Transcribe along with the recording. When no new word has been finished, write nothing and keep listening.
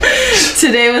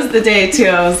Today was the day too.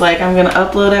 I was like, I'm gonna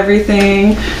upload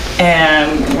everything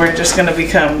and we're just gonna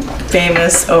become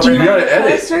famous overnight. You gotta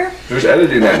edit. There's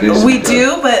editing that needs to be We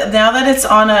do, but now that it's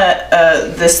on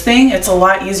this thing, it's a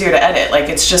lot easier to edit. Like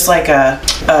it's just like a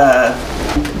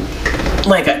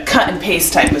cut and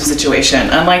paste type of situation.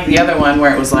 Unlike the other one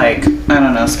where it was like, I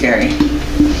don't know, scary.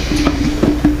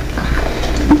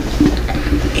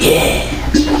 Yeah.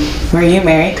 Were you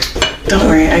married? Don't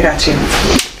worry, I got you.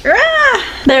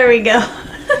 There we go.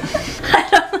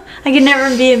 I can never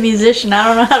be a musician. I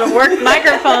don't know how to work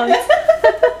microphones.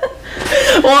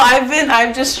 Well,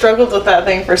 I've just struggled with that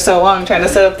thing for so long, trying to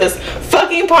set up this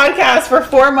fucking podcast for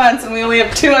 4 months, and we only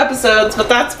have 2 episodes, but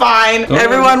that's fine.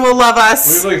 Everyone will love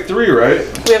us. We have like 3,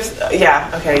 right? We have,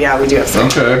 yeah, okay, yeah, we do have 3.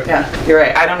 Okay. Yeah, you're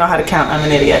right. I don't know how to count. I'm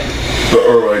an idiot.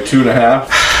 Or like 2.5.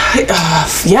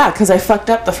 Yeah, because I fucked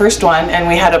up the first one, and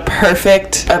we had a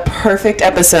perfect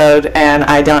episode, and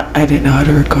I didn't know how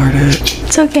to record it.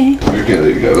 It's okay. Okay, there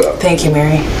you go. Thank you,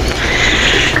 Mary.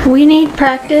 We need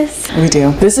practice. We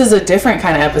do. This is a different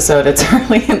kind of episode. It's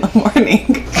early in the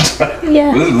morning.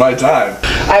 Yeah. This is my time.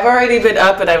 I've already been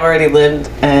up and I've already lived,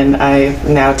 and I've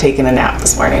now taken a nap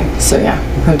this morning. So yeah,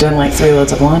 I've done like 3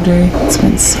 loads of laundry. It's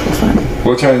been so fun.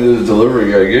 What time did the delivery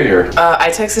guy get here? I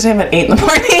texted him at 8 in the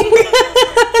morning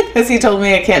because he told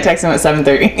me I can't text him at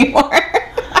 7:30 anymore.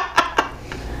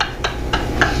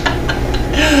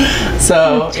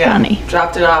 So That's yeah, funny.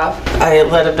 dropped it off. I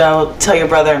let him know, tell your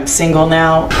brother I'm single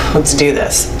now. Let's do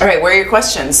this. All right, where are your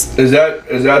questions? Is that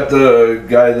the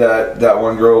guy that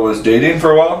one girl was dating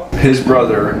for a while? His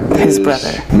brother.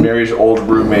 Mary's old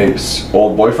roommate's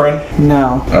old boyfriend?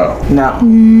 No. Oh. No.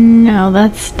 No,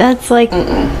 that's like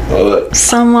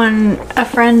someone, a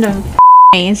friend of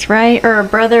T's, right? Or a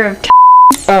brother of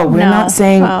Oh, we're No. not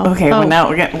saying. Oh. Okay, Oh. well now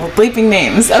we're bleeping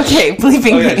names. Okay,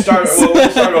 bleeping Okay, names. we'll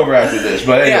start over after this.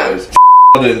 But anyways,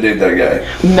 didn't date that guy.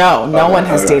 No, no Okay, one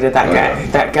has okay, dated that guy. okay.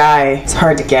 That guy is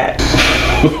hard to get.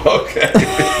 Okay.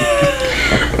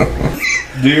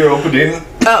 Do your opening.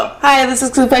 Oh, hi, this is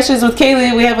Confessions with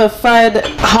Kalee. We have a fun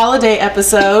holiday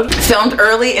episode filmed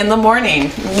early in the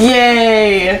morning.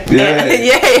 Yay! Yay.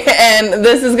 Yay! And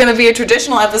this is going to be a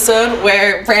traditional episode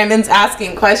where Brandon's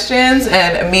asking questions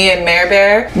and me and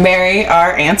Mary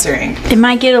are answering. It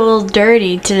might get a little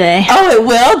dirty today. Oh, it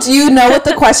will? Do you know what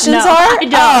the questions No, are? I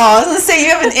don't. Oh, I was going to say you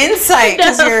have an insight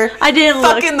because No, you're I didn't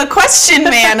look. fucking the question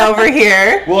man over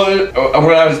here. Well,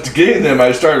 when I was getting them,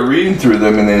 I started reading through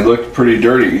them, and they looked pretty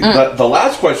dirty. But the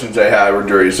last questions I had were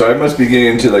dirty, so I must be getting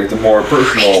into like the more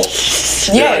personal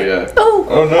area. Oh,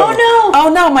 Oh no! oh no! Oh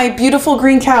no, my beautiful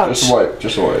green couch.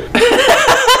 Just a wipe.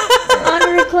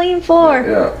 On a clean floor.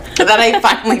 Yeah, That I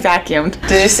finally vacuumed.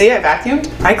 Did you see I vacuumed?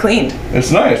 I cleaned.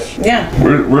 it's nice. Yeah.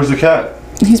 Where's the cat?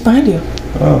 He's behind you.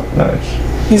 Oh, nice.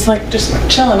 He's like just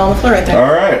chilling on the floor right there.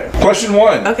 All right. Question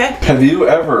 1. Okay. Have you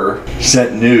ever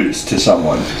sent nudes to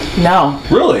someone? No.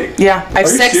 Really? Yeah. Are you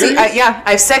serious?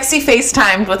 I've sexy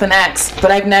FaceTimed with an ex,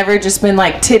 but I've never just been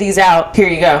like titties out. Here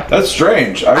you go. That's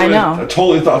strange. I know.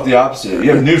 totally thought the opposite.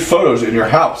 You have nude photos in your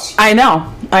house. I know.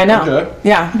 Okay.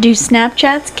 Yeah. Do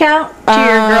Snapchats count to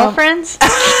your girlfriends?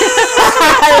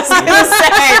 I was gonna say,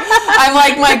 I'm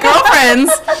like my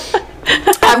girlfriends.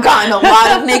 I've gotten a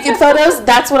lot of naked photos.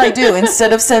 That's what I do.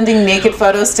 Instead of sending naked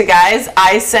photos to guys,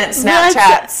 I sent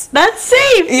Snapchats. That's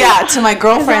safe. Yeah, to my 'Cause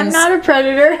girlfriends. I'm not a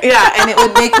predator. Yeah, and it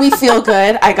would make me feel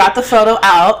good. I got the photo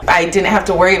out. I didn't have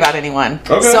to worry about anyone.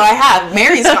 Okay. So I have.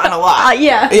 Mary's gotten a lot.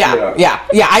 Yeah.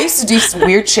 Yeah. I used to do some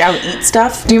weird shit. I would eat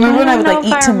stuff. Do you remember when I would don't like know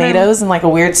if eat I remember. tomatoes in like a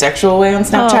weird sexual way on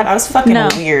Snapchat? Oh, I was fucking no.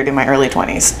 weird in my early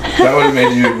 20s. That would have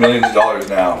made you millions of dollars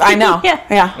now. I know. Yeah.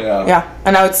 Yeah.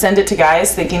 And I would send it to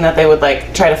guys thinking that they would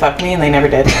like try to fuck me, and they never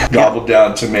did. Gobbled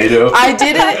down tomato. I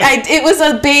did it. It was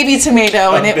a baby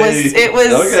tomato, and it was.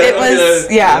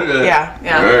 Okay. Yeah.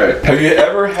 All right. Have you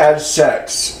ever had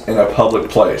sex in a public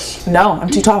place? No, I'm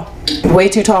too tall. Way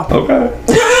too tall. Okay.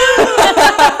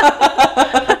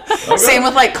 Same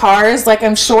with like cars. Like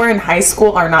I'm sure in high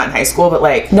school, or not in high school, but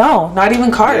like no, not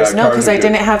even cars. Yeah, No, cars because are I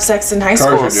didn't different. have sex in high Cars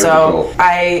school. are So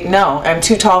difficult. I'm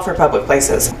too tall for public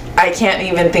places. I can't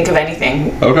even think of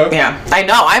anything. Okay. Yeah, I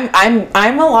know.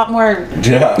 I'm a lot more.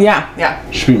 Yeah. Yeah.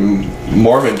 Should be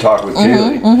Mormon talk with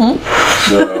Kalee.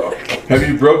 So, have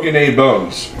you broken any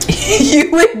bones?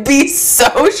 You would be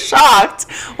so shocked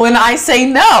when I say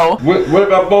no. What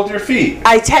about both your feet?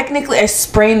 I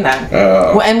sprained them.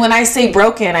 And when I say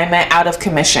broken, I meant out of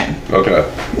commission. Okay.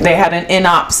 They had an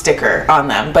in-op sticker on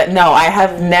them. But no, I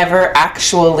have never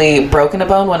actually broken a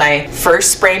bone. When I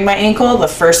first sprained my ankle, the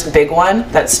first big one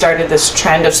that started this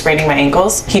trend of spraining my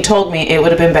ankles, he told me it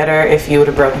would have been better if you would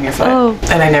have broken your foot. Oh.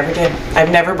 And I never did.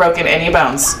 I've never broken any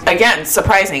bones. Again,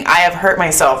 surprising. I have hurt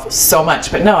myself so so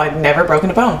much. But no, I've never broken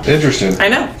a bone. Interesting. I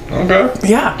know. Okay.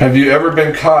 Yeah. Have you ever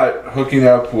been caught hooking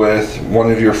up with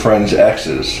one of your friend's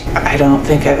exes? I don't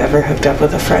think I've ever hooked up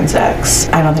with a friend's ex.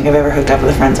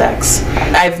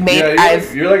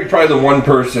 You're like probably the one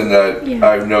person that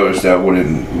I've noticed that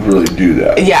wouldn't really do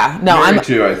that. Yeah, no, Mary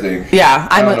too, I think. Yeah,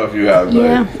 I don't know if you have.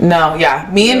 But no, yeah.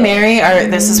 Me and Mary are.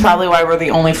 This is probably why we're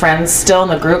the only friends still in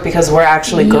the group, because we're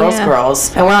actually girls,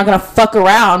 and we're not gonna fuck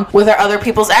around with our other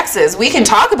people's exes. We can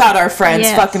talk about our friends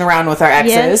fucking around with our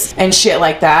exes and shit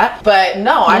like that. But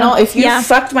no, I don't. If you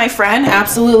fucked my friend,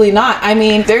 absolutely not. I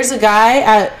mean, there's a guy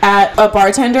at a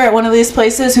bartender at one of these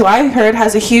places who I heard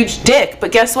has a huge dick.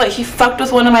 But guess what? He fucked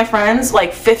with one of my friends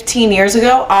like 15 years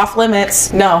ago. Off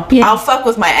limits. No. Yeah. I'll fuck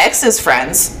with my ex's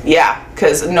friends. Yeah.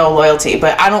 Because no loyalty.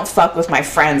 But I don't fuck with my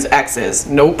friends' exes.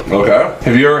 Nope. Okay.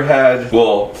 Have you ever had,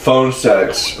 phone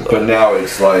sex, but now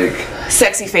it's like...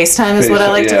 Sexy FaceTime is what I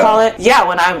like to call it. Yeah,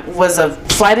 when I was a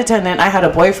flight attendant, I had a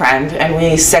boyfriend, and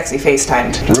we sexy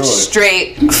FaceTimed. Really?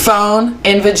 Straight phone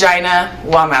in vagina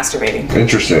while masturbating.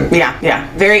 Interesting.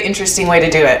 Yeah. Very interesting way to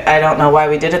do it. I don't know why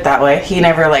we did it that way. He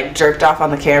never like jerked off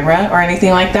on the camera or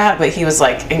anything like that, but he was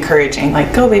like encouraging,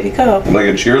 like, go baby, go. Like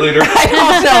a cheerleader? I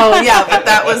don't know. Yeah, but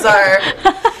that was our...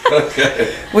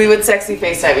 Okay. We would sexy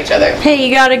FaceTime each other. Hey,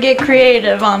 you gotta get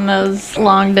creative on those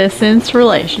long distance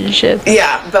relationships.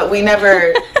 Yeah, but we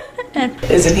never...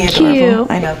 Isn't he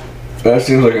adorable? I know. That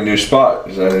seems like a new spot.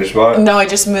 Is that a new spot? No, I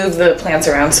just moved the plants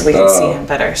around so we can see him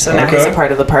better. So now he's a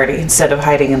part of the party instead of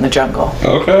hiding in the jungle.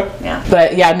 Okay. Yeah.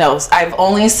 But yeah, no, I've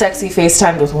only sexy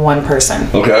FaceTimed with one person.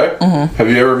 Okay. Mm-hmm. Have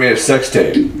you ever made a sex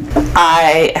tape?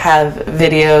 I have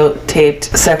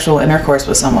videotaped sexual intercourse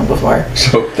with someone before.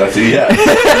 So that's a yes.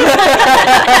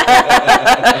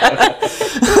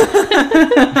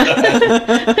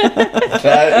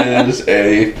 That is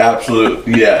a absolute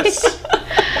yes.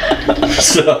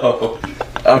 So,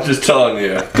 I'm just telling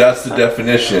you, that's the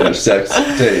definition of sex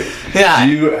tape. Yeah.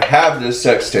 Do you have this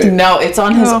sex tape? No, it's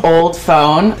on his old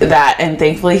phone, and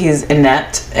thankfully he's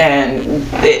inept and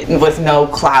with no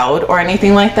cloud or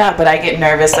anything like that, but I get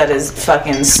nervous that his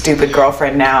fucking stupid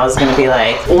girlfriend now is going to be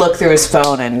like, look through his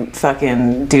phone and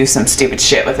fucking do some stupid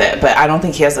shit with it. But I don't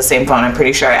think he has the same phone. I'm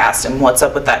pretty sure I asked him, what's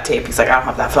up with that tape? He's like, I don't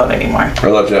have that phone anymore. I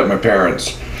left it at my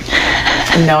parents'.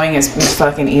 Knowing his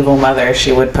fucking evil mother,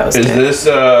 she would post it. Is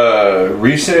this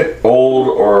recent, old,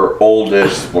 or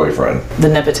oldest boyfriend? The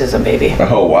nepotism baby.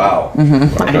 Oh, wow.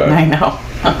 Mm-hmm. Okay. I know.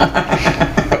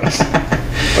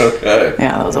 Okay.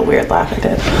 Yeah, that was a weird laugh I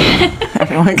did.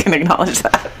 Everyone can acknowledge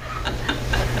that.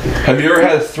 Have you ever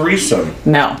had a threesome?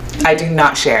 No, I do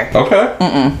not share. Okay.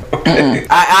 Okay.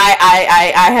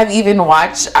 I have even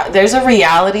watched, there's a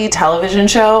reality television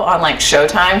show on like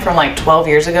Showtime from like 12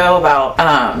 years ago about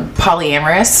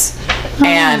polyamorous,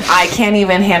 and I can't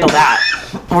even handle that,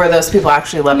 where those people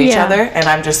actually love each other, and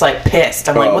I'm just like pissed.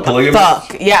 I'm like, what polygamous?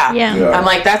 The fuck? Yeah. I'm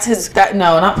like,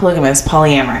 no, not polygamous,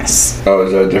 polyamorous. Oh,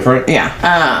 is that different? Yeah.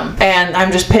 And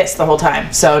I'm just pissed the whole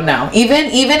time. So no. Even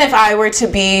if I were to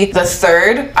be the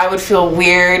third, I would feel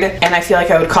weird, and I feel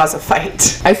like I would cause a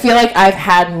fight. I feel like I've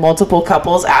had multiple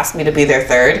couples ask me to be their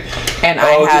third, and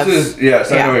I have.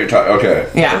 Yes, I know what you're talking. Okay.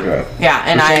 Yeah. Okay. Yeah,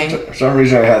 and for some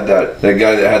reason I had that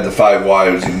guy that had the 5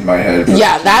 wives in my head.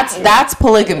 Yeah, that's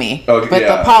polygamy. Okay, but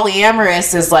the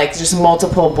polyamorous is like just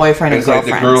multiple boyfriend and girlfriends.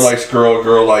 It's like the girl likes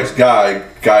girl likes guy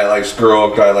likes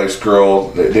guy likes girl.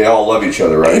 They all love each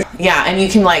other, right? Yeah, and you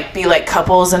can like be like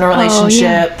couples in a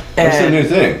relationship. That's a new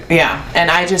thing. Yeah, and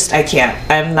I can't.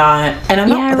 I'm not that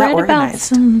I read organized. about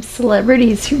some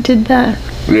celebrities who did that.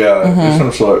 Yeah, there's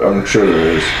some I'm sure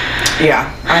there is.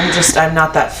 Yeah, I'm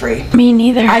not that free. Me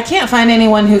neither. I can't find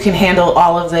anyone who can handle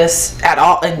all of this at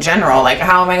all in general. Like,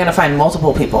 how am I going to find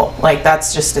multiple people? Like,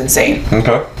 that's just insane.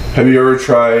 Okay. Have you ever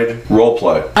tried role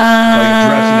play? Like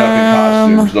dressing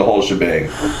up in costumes, the whole shebang?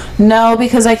 No,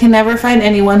 because I can never find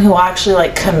anyone who will actually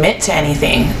like commit to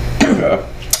anything. Okay.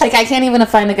 Like, I can't even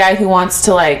find a guy who wants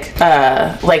to like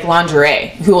lingerie,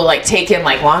 who will like take in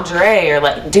like lingerie or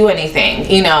like do anything,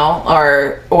 you know,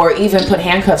 or even put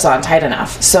handcuffs on tight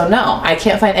enough. So no, I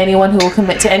can't find anyone who will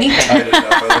commit to anything. I didn't know.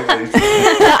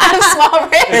 I'm small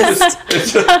wrist.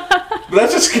 But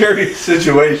that's a scary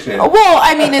situation. Well,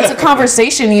 I mean, it's a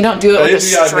conversation. You don't do it with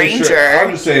a stranger. I'm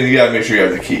just saying you gotta make sure you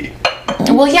have the key.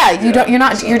 Well, yeah, you're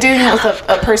doing it with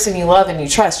a person you love and you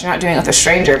trust. You're not doing it with a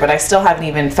stranger. But I still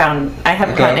haven't found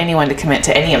anyone to commit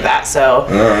to any of that. So,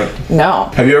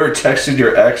 no. Have you ever texted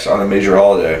your ex on a major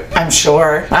holiday? I'm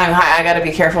sure. I got to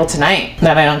be careful tonight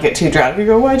that I don't get too drunk. You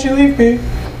go, why'd you leave me?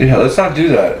 Yeah, let's not do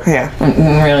that. Yeah,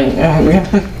 really.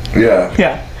 Yeah.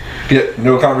 Yeah.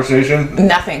 No conversation?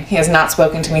 Nothing. He has not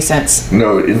spoken to me since.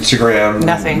 No Instagram?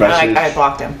 Nothing. Message? I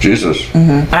blocked him. Jesus.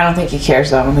 Mm-hmm. I don't think he cares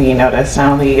though. I don't think he noticed. I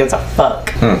don't think he gives a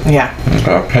fuck. Yeah.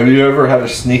 Have you ever had a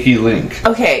sneaky link?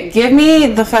 Okay, give me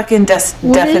the fucking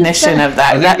definition of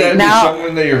that. I think that'd be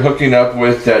someone that you're hooking up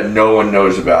with that no one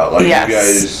knows about. Like you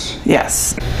guys.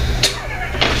 Yes.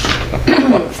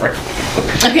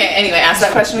 Okay, anyway, ask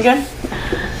that question again.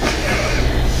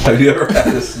 Have you ever had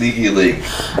a sneaky leak?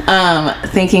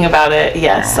 Thinking about it,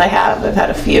 yes, I have. I've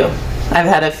had a few.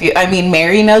 I mean,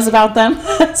 Mary knows about them,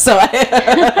 so I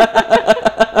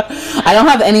don't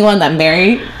have anyone that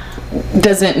Mary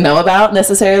doesn't know about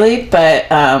necessarily, but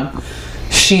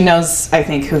she knows, I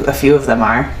think, who a few of them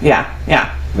are. Yeah.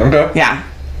 Okay. Yeah.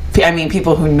 I mean,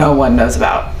 people who no one knows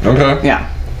about. Okay. Yeah.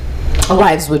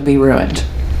 Lives would be ruined.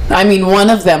 I mean, one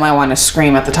of them I want to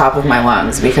scream at the top of my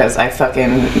lungs because I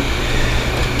fucking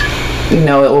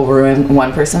know it will ruin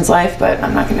one person's life, but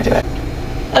I'm not going to do it.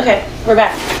 Okay, we're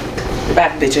back. We're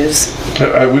back, bitches.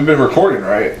 We've been recording,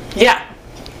 right? Yeah.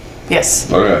 Yes.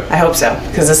 Okay. I hope so,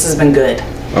 because this has been good.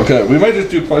 Okay, we might just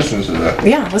do questions today.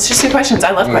 Yeah, let's just do questions.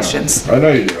 I love questions. I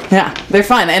know you do. Yeah, they're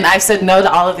fun. And I've said no to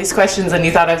all of these questions, and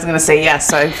you thought I was going to say yes,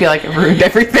 so I feel like it ruined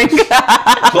everything.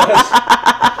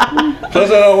 Plus,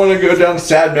 I don't want to go down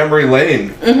sad memory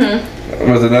lane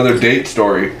with another date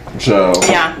story. So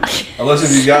yeah, unless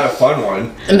if you got a fun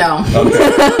one. No.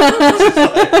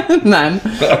 Okay. None.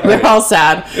 They're all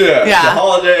sad. Yeah. The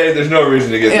holiday. There's no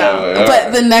reason to get that way.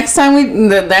 But the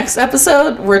next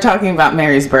episode, we're talking about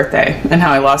Mary's birthday and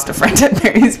how I lost a friend at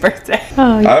Mary's birthday.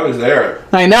 Oh, yeah. I was there.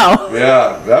 I know.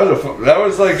 Yeah, that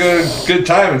was like a good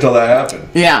time until that happened.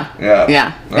 Yeah.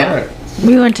 All right.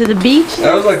 We went to the beach.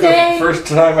 That was like the first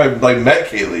time I met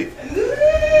Kalee.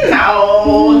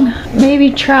 No.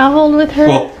 Maybe traveled with her.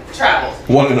 Well, traveled.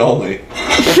 One and only.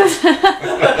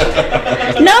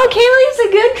 No, Kaylee's a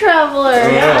good traveler.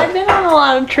 Yeah. I've been on a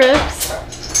lot of trips.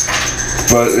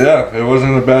 But yeah, it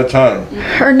wasn't a bad time.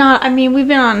 Or not. I mean, we've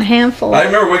been on a handful. I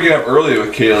remember waking up early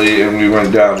with Kalee and we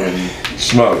went down and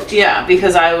smoked. Yeah,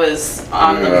 because I was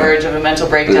on the verge of a mental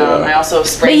breakdown. Yeah. I also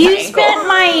sprained But my you ankle. spent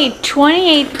my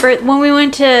 28th birthday when we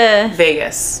went to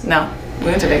Vegas. No, we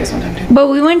went to Vegas one time too. But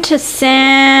we went to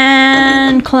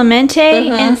San Clemente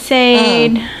and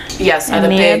stayed Yes, at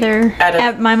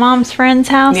at my mom's friend's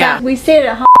house. Yeah. We stayed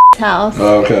at house.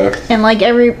 Okay. And like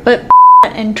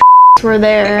and were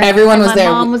there. Everyone was there.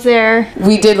 My mom was there.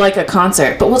 We did like a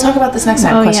concert, but we'll talk about this next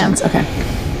time. Oh, Questions. Okay.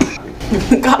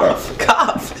 Cough.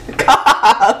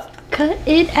 Cut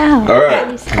it out. All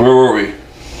right. Where were we?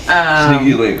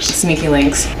 Sneaky links. Sneaky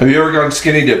links. Have you ever gone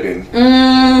skinny dipping?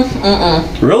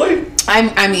 Really?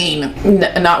 I mean,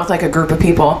 not with like a group of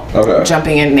people. Okay.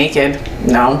 Jumping in naked.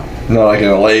 No. Not like in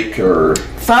a lake or.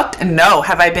 Fucked no.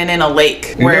 Have I been in a lake?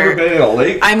 You've never been in a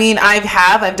lake? I mean,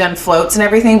 I've done floats and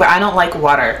everything, but I don't like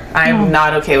water. I'm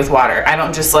not okay with water. I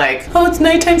don't just like, oh, it's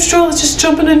nighttime stroll, let's just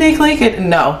jump in a naked lake.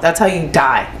 No, that's how you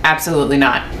die. Absolutely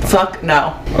not. Fuck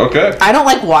no. Okay. I don't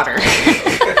like water.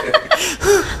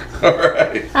 All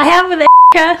right. I have with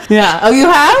Erica. Yeah. Oh, you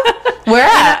have? Where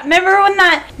at? Remember when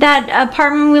that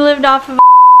apartment we lived off of?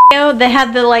 They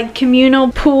had the like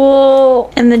communal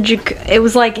pool and it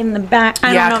was like in the back.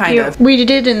 I don't know kind of. We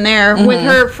did in there with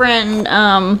her friend.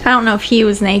 I don't know if he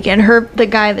was naked. The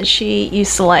guy that she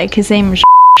used to like. His name was.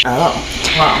 Oh,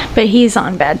 wow. But he's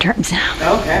on bad terms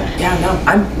now. Okay. Yeah, no.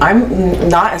 I'm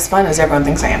not as fun as everyone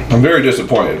thinks I am. I'm very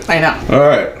disappointed. I know. All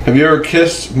right. Have you ever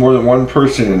kissed more than one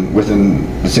person within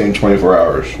the same 24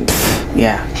 hours?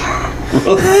 Yeah.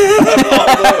 Really? Then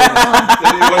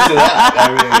you went to that. I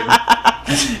mean.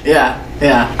 Yeah.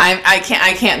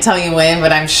 I can't tell you when,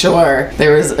 but I'm sure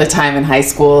there was a time in high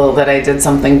school that I did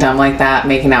something dumb like that,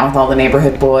 making out with all the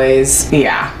neighborhood boys.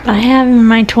 Yeah. I have in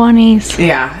my 20s.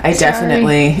 Yeah, I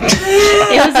definitely.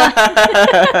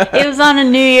 It was on a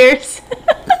New Year's.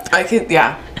 I could.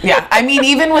 Yeah. I mean,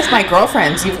 even with my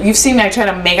girlfriends, you've seen me. I try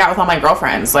to make out with all my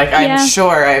girlfriends. Like, I'm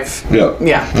sure I've.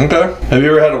 Yeah. Okay. Have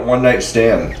you ever had a one-night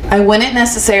stand? I wouldn't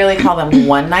necessarily call them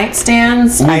one-night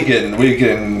stands.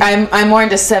 Weekend. I'm more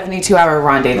into 72-hour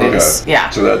rendezvous. Okay.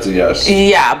 Yeah. So that's a yes.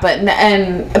 Yeah, but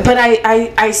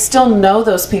I still know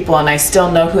those people and I still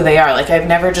know who they are. Like, I've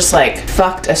never just like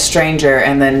fucked a stranger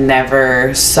and then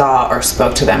never saw or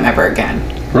spoke to them ever again.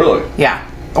 Really? Yeah.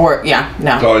 Or yeah,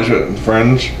 no. It's always with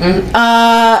friends.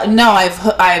 No,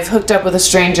 I've hooked up with a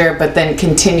stranger, but then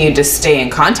continued to stay in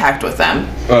contact with them.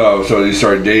 Oh, so you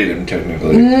started dating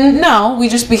technically? No, we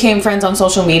just became friends on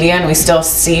social media, and we still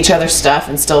see each other's stuff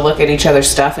and still look at each other's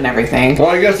stuff and everything. Well,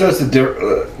 I guess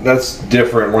that's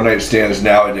different one night stands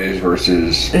nowadays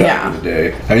versus back in the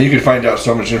day. I mean, you could find out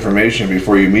so much information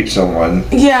before you meet someone.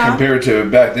 Yeah. Compared to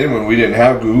back then when we didn't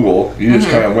have Google, you just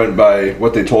kind of went by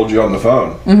what they told you on the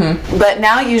phone. But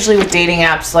now, usually with dating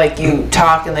apps, like you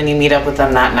talk and then you meet up with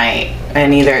them that night,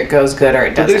 and either it goes good or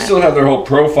it doesn't. But they still have their whole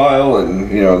profile, and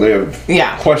they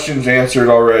have questions answered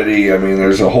already. I mean,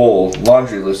 there's a whole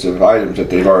laundry list of items that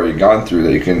they've already gone through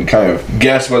that you can kind of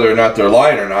guess whether or not they're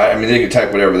lying or not. I mean, they can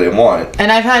type whatever they want.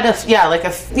 And I've had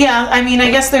I mean, I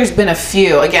guess there's been a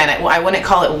few. Again, I wouldn't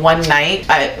call it one night.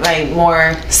 I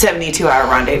more 72-hour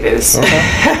rendezvous.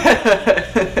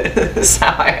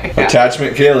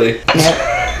 Attachment Kalee.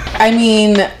 I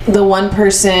mean, the one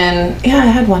person. Yeah, I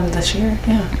had one this year.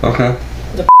 Yeah. Okay.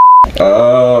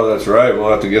 Oh, that's right. We'll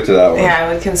have to get to that one. Yeah,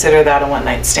 I would consider that a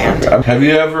one-night stand. Okay. Have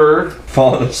you ever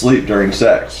fallen asleep during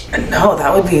sex? No,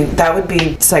 that would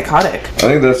be psychotic. I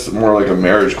think that's more like a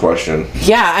marriage question.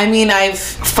 Yeah, I mean, I've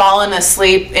fallen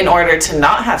asleep in order to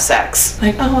not have sex.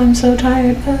 Like, oh, I'm so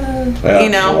tired.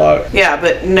 Yeah, a lot. Yeah,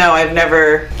 but no, I've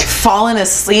never fallen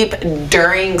asleep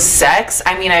during sex.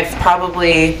 I mean, I've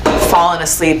probably fallen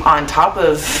asleep on top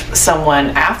of someone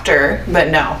after, but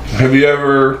no. Have you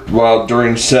ever, while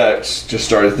during sex, just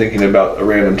started thinking about a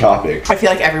random topic? I feel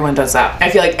like everyone does that.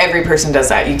 I feel like every person does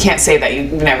that. You can't say that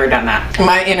you've never done that.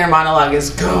 My inner monologue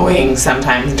is going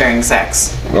sometimes during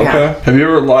sex. Okay. Yeah. Have you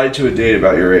ever lied to a date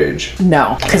about your age?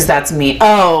 No, because that's me.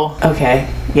 Oh,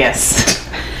 okay. Yes.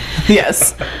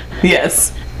 Yes.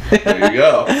 Yes. There you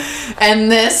go.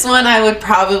 And this one I would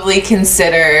probably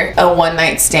consider a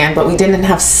one-night stand, but we didn't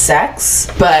have sex,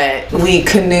 but we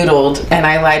canoodled, and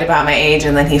I lied about my age,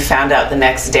 and then he found out the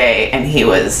next day, and he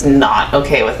was not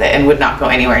okay with it and would not go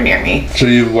anywhere near me. So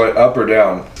you went up or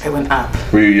down? I went up.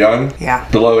 Were you young? Yeah.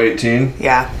 Below 18?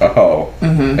 Yeah. Oh.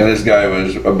 And this guy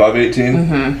was above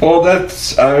 18? Well,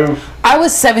 that's... I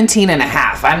was 17 and a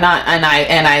half. I'm not, and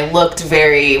I looked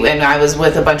and I was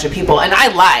with a bunch of people, and I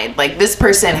lied. Like, this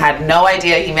person had no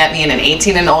idea he met me in an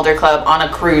 18 and older club on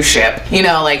a cruise ship.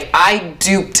 Like, I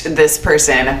duped this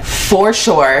person for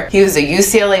sure. He was a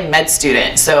UCLA med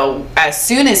student. So as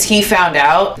soon as he found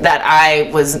out that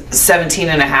I was 17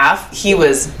 and a half, he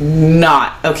was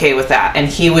not okay with that. And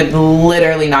he would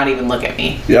literally not even look at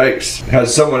me. Yikes.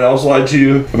 Has someone else lied to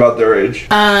you about their age?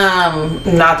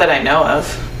 Not that I know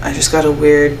of. I just got a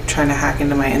weird trying to hack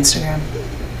into my Instagram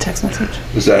text message.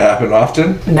 Does that happen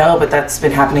often? No, but that's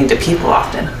been happening to people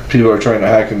often. People are trying to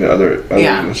hack into other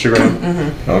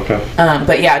Instagram? Okay.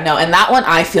 But yeah, no, and that one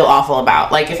I feel awful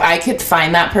about. Like, if I could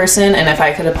find that person and if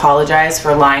I could apologize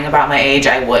for lying about my age,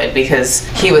 I would, because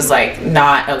he was like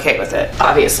not okay with it,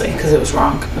 obviously, because it was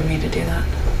wrong for me to do that.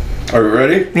 Are we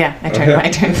ready? Yeah, I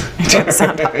turned the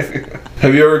sound off.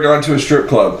 Have you ever gone to a strip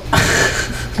club?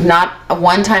 Not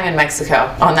one time in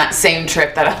Mexico on that same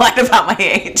trip that I lied about my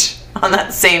age. On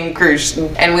that same cruise.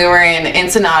 And we were in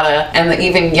Ensenada, and the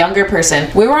even younger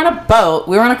person, we were on a boat,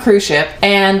 we were on a cruise ship,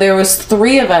 and there was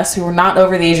 3 of us who were not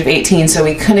over the age of 18, so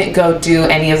we couldn't go do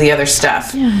any of the other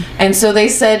stuff. Yeah. And so they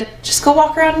said, just go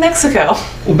walk around Mexico.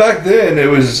 Well, back then it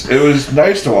was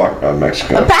nice to walk around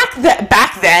Mexico.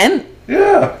 Back then?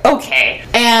 Yeah. Okay.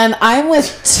 And I'm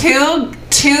with two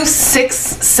 6,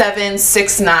 7,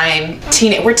 6, 9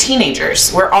 we're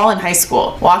teenagers. We're all in high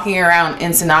school walking around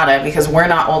Ensenada because we're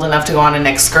not old enough to go on an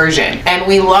excursion. And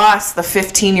we lost the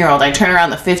 15-year-old. I turn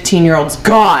around, the 15-year-old's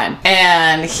gone.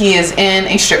 And he is in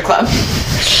a strip club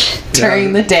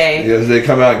during the day. Because they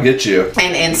come out and get you.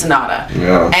 In Ensenada.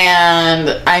 Yeah.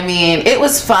 And I mean, it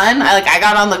was fun. I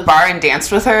got on the bar and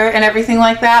danced with her and everything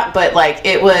like that. But like,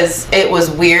 it was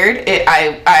weird.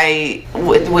 I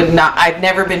would not. I've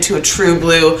never been to a true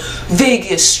blue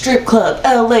Vegas strip club,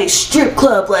 LA strip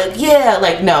club. Like, yeah,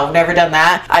 like, no, never done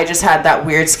that. I just had that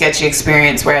weird, sketchy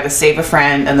experience where I had to save a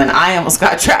friend, and then I almost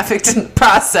got trafficked in the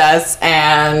process.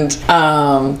 And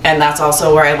that's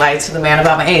also where I lied to the man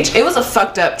about my age. It was a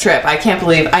fucked up trip. I can't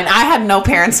believe, and I had no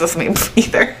parents with me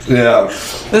either. Yeah.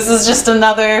 This is just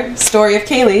another story of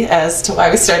Kalee as to why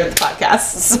we started the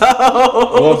podcast. So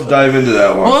we'll have to dive into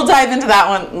that one. We'll dive into that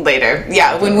one later.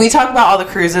 Yeah, when we talk about all the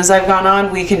cruises I've gone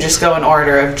on, we can just go in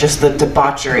order of just the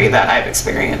debauchery that I've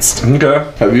experienced.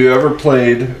 Okay. Have you ever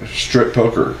played strip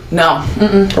poker? No.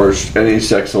 Or any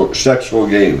sexual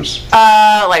games?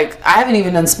 Like, I haven't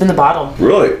even done spin the bottle.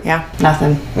 Really? Yeah,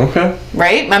 nothing. Okay.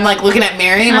 Right? I'm like looking at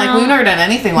Mary and like, we've never done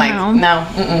anything like, no.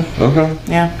 Okay.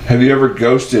 Yeah. Have you ever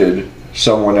ghosted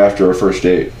someone after a first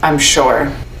date? I'm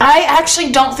sure. I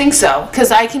actually don't think so,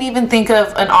 because I can even think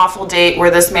of an awful date where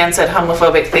this man said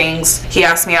homophobic things. He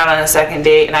asked me out on a second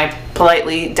date and I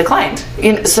politely declined.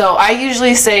 So I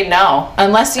usually say no,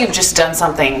 unless you've just done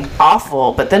something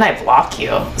awful, but then I block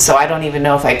you. So I don't even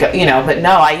know if I go, but no,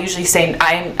 I usually say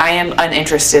I am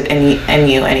uninterested in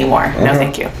you anymore. No,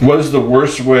 thank you. What is the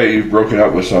worst way you've broken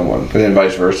up with someone, and then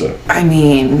vice versa? I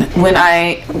mean, when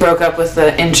I broke up with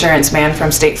the insurance man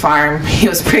from State Farm, he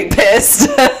was pretty pissed.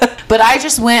 But I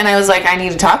just went and I was like, I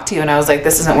need to talk to you. And I was like,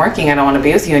 this isn't working. I don't want to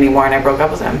be with you anymore. And I broke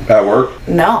up with him. At work?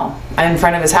 No. In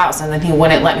front of his house. And then he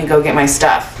wouldn't let me go get my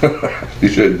stuff. You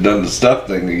should have done the stuff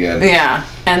thing again. Yeah.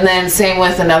 And then same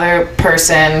with another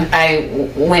person. I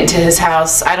went to his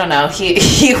house. I don't know.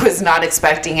 He was not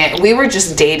expecting it. We were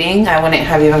just dating. I wouldn't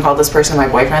have even called this person my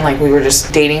boyfriend. Like, we were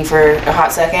just dating for a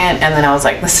hot second. And then I was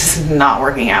like, this is not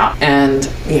working out. And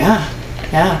yeah.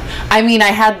 Yeah. I mean,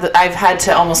 I've had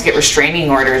to almost get restraining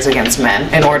orders against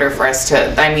men in order for us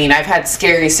to, I've had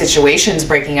scary situations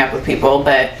breaking up with people,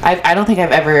 but I don't think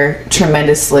I've ever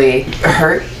tremendously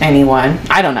hurt anyone.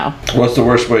 I don't know. What's the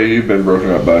worst way you've been broken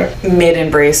up by?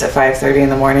 Mid-embrace at 5:30 in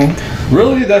the morning.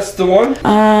 Really? That's the one?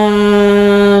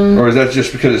 Or is that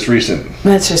just because it's recent?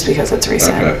 That's just because it's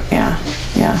recent. Okay.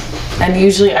 Yeah. And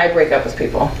usually I break up with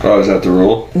people. Oh, is that the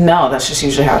rule? No, that's just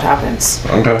usually how it happens.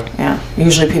 Okay. Yeah.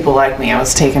 Usually people like me. I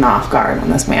was taken off guard when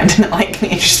this man didn't like me.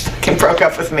 He just fucking broke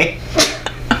up with me.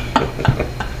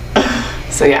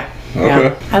 So yeah. Okay.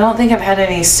 Yeah. I don't think I've had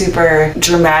any super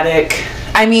dramatic...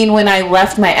 I mean, when I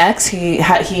left my ex, he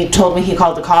told me he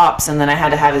called the cops, and then I had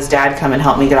to have his dad come and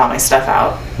help me get all my stuff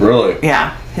out. Really?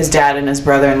 Yeah. His dad and his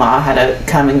brother-in-law had to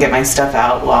come and get my stuff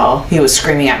out while he was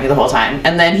screaming at me the whole time.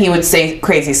 And then he would say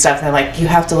crazy stuff, and they're like, you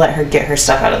have to let her get her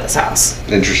stuff out of this house.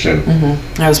 Interesting.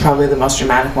 Mm-hmm. That was probably the most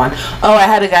dramatic one. Oh, I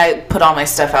had a guy put all my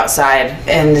stuff outside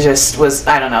and just was,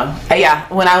 I don't know. Yeah,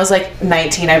 when I was like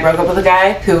 19, I broke up with a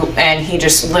guy and he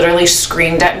just literally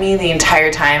screamed at me the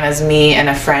entire time as me and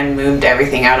a friend moved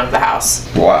everything out of the house.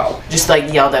 Wow. Just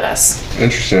like yelled at us.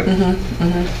 Interesting. Mm-hmm.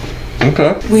 Mm-hmm.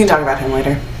 Okay. We can talk about him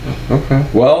later. Okay.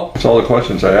 Well, that's all the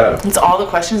questions I have. That's all the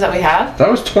questions that we have? That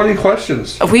was 20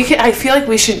 questions. I feel like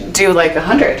we should do like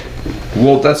 100.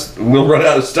 Well, we'll run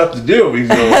out of stuff to do. We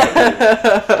can go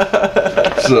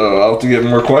so I'll have to get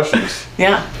more questions.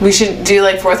 Yeah. We should do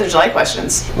like 4th of July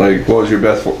questions. Like, what was your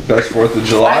best 4th of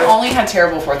July? I only had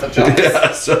terrible 4th of July.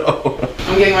 Yeah, so.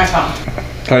 I'm getting my phone.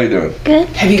 How you doing? Good.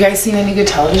 Have you guys seen any good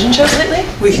television shows lately?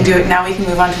 We can do it now. We can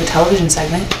move on to a television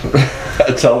segment.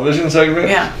 A television segment?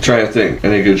 Yeah. Trying to think.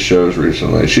 Any good shows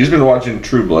recently? She's been watching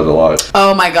True Blood a lot.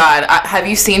 Oh my god. Have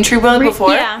you seen True Blood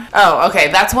before? Yeah. Oh, okay.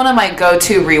 That's one of my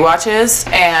go-to rewatches,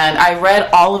 and I read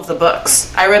all of the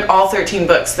books. I read all 13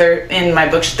 books. They're in my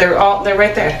books. They're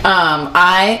right there.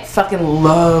 I fucking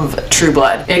love True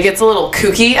Blood. It gets a little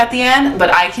kooky at the end, but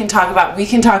we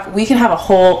can have a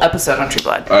whole episode on True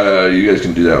Blood. You guys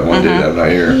can do that one day that I'm not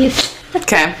here. Yes.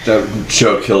 Okay. That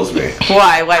show kills me.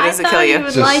 Why? Why does it kill you? I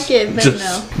would like it, but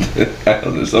no. I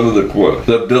don't know. Some of the quote.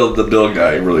 The Bill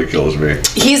guy really kills me.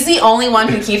 He's the only one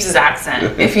who keeps his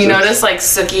accent. If you notice, like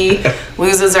Sookie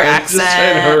loses her accent.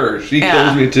 And her, she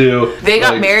kills me too. They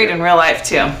got married in real life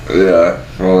too. Yeah.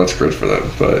 Well, that's good for them,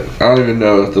 but I don't even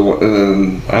know I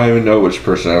don't even know which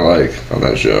person I like on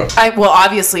that show. Well,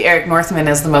 obviously Eric Northman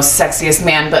is the most sexiest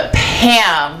man, but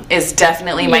Pam is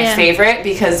definitely my favorite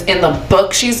because in the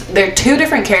book they're two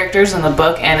different characters in the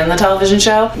book and in the television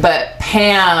show, but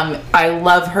Pam, I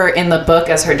love her in the book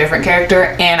as her different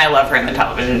character, and I love her in the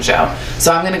television show.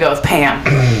 So I'm gonna go with Pam.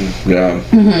 Yeah.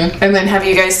 Mm-hmm. And then have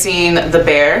you guys seen The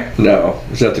Bear? No.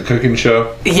 Is that the cooking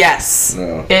show? Yes.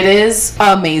 No. It is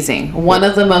amazing. One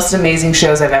of the most amazing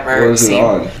shows I've ever seen.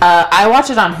 What is it on? I watch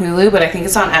it on Hulu, but I think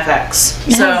it's on FX.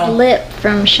 It has Lip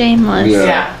from Shameless.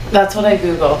 Yeah, that's what I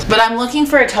googled. But I'm looking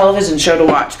for a television show to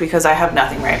watch because I have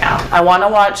nothing right now. I want to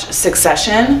watch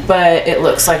Succession, but it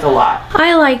looks like a lot.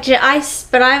 I liked it.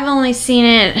 But I've only seen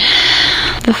it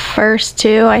the first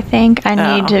two, I think. I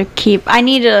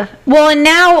need to well, and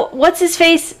now what's his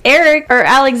face? Eric or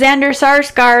Alexander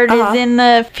Skarsgård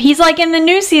is he's like in the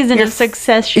new season of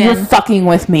Succession. You're fucking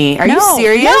with me. Are you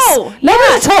serious? No.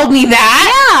 Nobody told me that.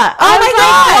 Yeah.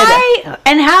 Oh my god.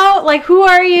 And how, like, who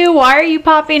are you? Why are you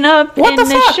popping up in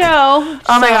this show?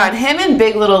 Oh my god. Him in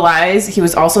Big Little Lies, he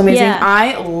was also amazing. Yeah.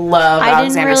 I love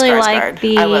Alexander Skarsgård. I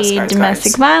didn't really like the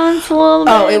domestic violence a little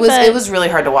bit. Oh, it was really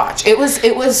hard to watch. It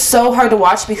was so hard to watch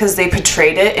watch because they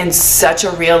portrayed it in such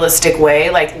a realistic way.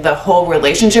 Like the whole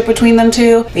relationship between them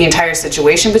two, the entire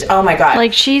situation. But oh my god,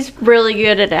 like she's really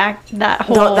good at that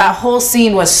whole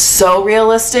scene was so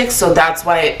realistic. So that's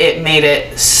why it made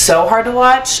it so hard to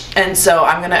watch. And so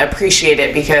I'm gonna appreciate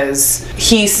it because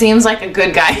he seems like a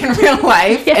good guy in real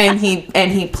life, and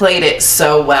he played it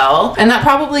so well. And that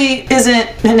probably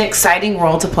isn't an exciting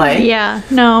role to play. Yeah,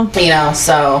 no. You know,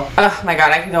 so oh my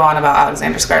god, I can go on about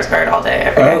Alexander Skarsgård all day.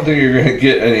 Every day. I don't think you're gonna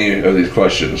get any of these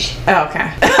questions. Oh,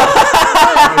 okay.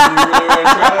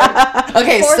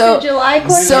 Okay, 4th of July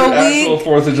question? So we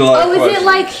 4th of July. Oh, is it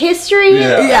like history?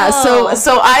 Yeah.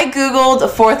 So I googled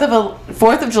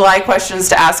 4th of July questions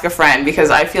to ask a friend because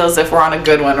I feel as if we're on a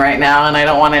good one right now and I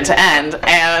don't want it to end.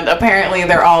 And apparently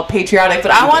they're all patriotic,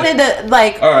 but I wanted to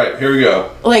like. All right, here we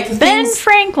go. Like Ben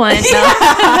Franklin.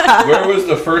 Where was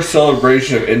the first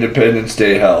celebration of Independence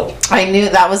Day held?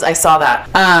 I saw that.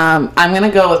 I'm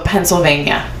gonna go with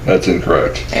Pennsylvania. That's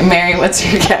incorrect. Mary, what's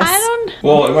your guess? I don't.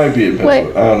 Well, it might be in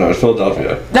Pennsylvania. I don't know. It's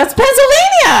Philadelphia. That's Pennsylvania.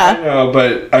 I know,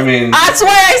 but I mean. That's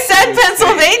why I said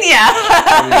Pennsylvania.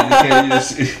 I mean,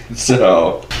 you can't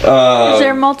so. Is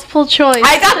there multiple choice?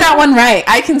 I got that one right.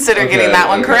 I consider getting that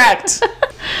one correct.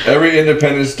 Every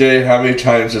Independence Day, how many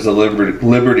times does the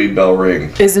Liberty Bell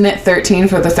ring? Isn't it 13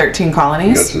 for the 13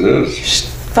 colonies? Yes, it is.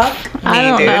 Fuck me, I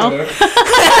don't dude.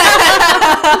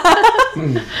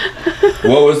 know.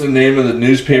 What was the name of the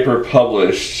newspaper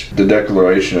published the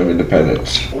Declaration of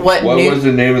Independence? What was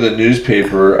the name of the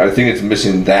newspaper? I think it's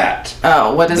missing that.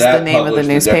 Oh, what is the name of the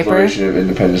newspaper? The Declaration of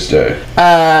Independence Day.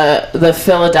 The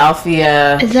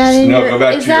Philadelphia. Is that in go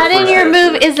back is to your that in first your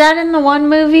answer. movie? Is that in the one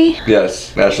movie?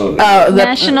 Yes, National.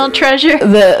 National Treasure.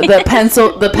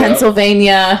 The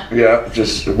Pennsylvania. Yeah,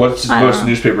 just what's most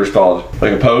newspapers called?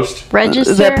 Like a Post?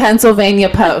 Register. The Pennsylvania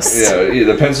Post. Yeah,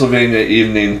 the Pennsylvania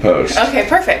Evening Post. Okay,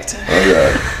 perfect. Okay.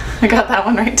 I got that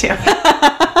one right too.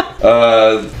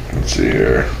 Let's see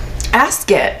here.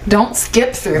 Ask it. Don't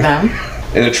skip through them.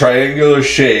 In a triangular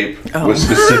shape with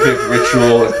specific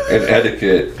ritual and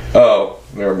etiquette. Oh,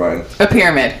 never mind. A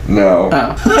pyramid. No.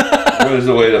 Oh. What is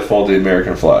the way to fold the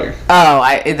American flag? Oh,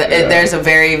 there's a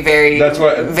very, very,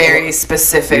 very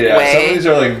specific way. Some of these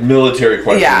are like military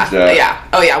questions. Yeah.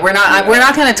 Oh yeah. We're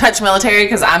not going to touch military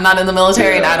because I'm not in the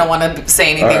military and I don't want to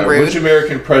say anything rude. Which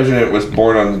American president was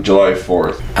born on July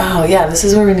 4th? Oh yeah, this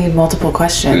is where we need multiple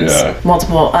questions. Yeah.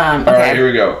 Multiple. Okay. All right, here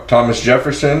we go. Thomas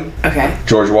Jefferson. Okay.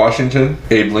 George Washington.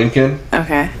 Abe Lincoln.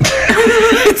 Okay.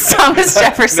 It's Thomas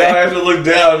Jefferson. Now I have to look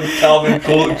down. Calvin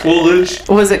Coolidge.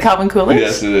 Was it Calvin Coolidge?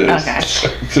 Yes, it is. Okay.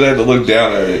 Because I had to look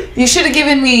down at it. You should have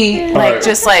given me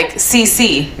just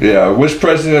CC. Yeah. Which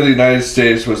president of the United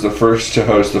States was the first to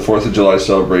host the 4th of July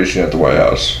celebration at the White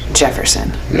House?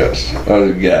 Jefferson. Yes. That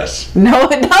was a guess. No,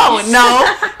 it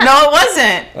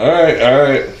wasn't. All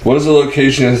right. What is the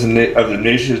location of the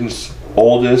nation's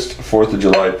oldest 4th of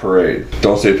July parade?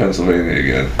 Don't say Pennsylvania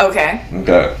again. Okay.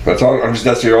 That's all.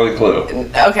 That's your only clue.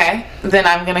 Okay. Then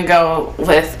I'm gonna go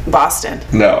with Boston.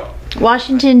 No.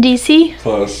 Washington, D.C.?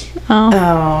 Close.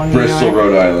 Oh. Bristol,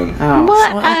 Rhode Island. Oh.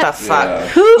 What the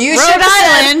fuck? Yeah. You should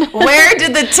have said, where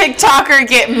did the TikToker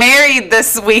get married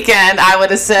this weekend? I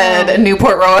would have said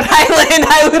Newport, Rhode Island.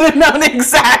 I would have known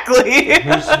exactly.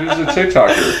 Who's a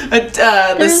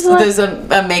TikToker? There's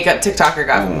a makeup TikToker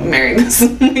got married this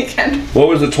weekend. What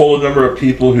was the total number of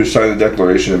people who signed the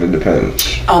Declaration of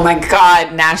Independence? Oh my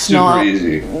God, national. Super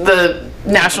easy. The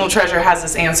National Treasure has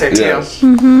this answer too. Yes.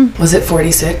 Mm-hmm. Was it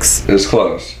 46? It was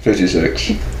close.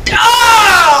 56.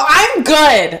 Oh, I'm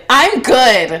good.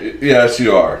 Yes,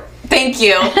 you are. Thank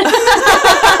you.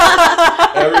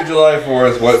 Every July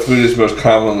 4th, what food is most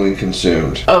commonly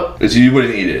consumed? Oh. You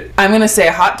wouldn't eat it. I'm going to say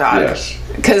a hot dog. Yes.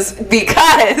 Because do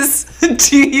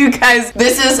you guys,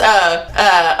 this is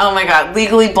oh my God,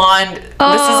 Legally Blonde.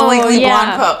 This is a Legally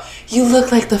Blonde quote. You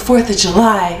look like the 4th of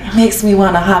July. It makes me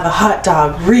want to have a hot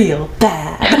dog real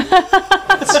bad.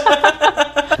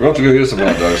 We'll have to go get some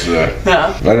hot dogs today.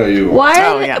 Yeah. I know you will.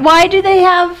 Why do they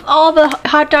have all the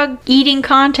hot dog eating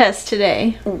contests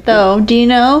today, though? Do you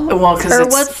know? Well, because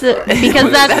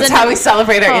that's how we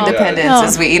celebrate our independence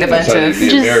is we eat a bunch of...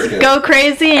 Just go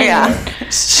crazy and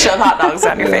shove hot dogs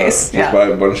on your face. Just buy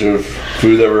a bunch of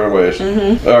food that we're going to waste.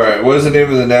 All right, what is the name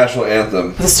of the national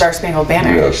anthem? The Star Spangled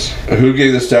Banner. Yes. Who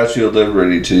gave the Statue of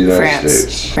Liberty to the United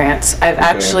States? France. I've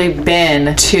actually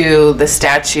been to the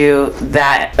statue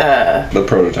that... the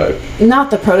prototype. prototype.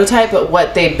 Not the prototype, but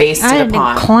what they based it upon.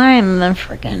 I had to climb the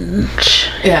freaking.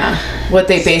 Yeah, what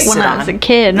they based it on. When I was a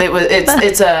kid.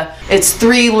 It's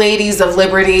 3 Ladies of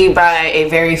Liberty by a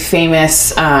very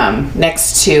famous,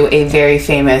 next to a very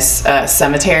famous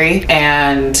cemetery,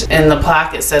 and in the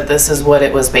plaque it said this is what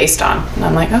it was based on. And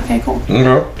I'm like, okay, cool.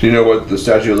 Okay. Do you know what the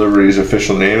Statue of Liberty's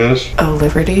official name is? Oh,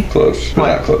 Liberty? Close, but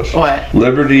not close. What?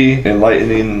 Liberty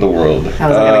enlightening the world. I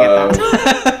wasn't gonna get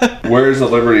that. Where is the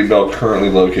Liberty Bell currently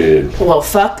located? Well,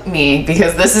 fuck me,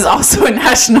 because this is also a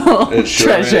national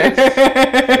treasure. I mean,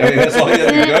 that's all you have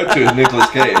to go to is Nicolas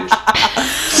Cage.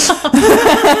 So.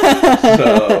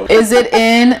 Is it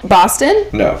in Boston?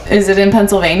 No. Is it in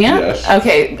Pennsylvania? Yes.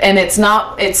 Okay, and it's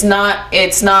not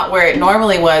where it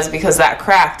normally was because that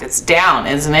cracked. It's down,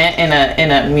 isn't it?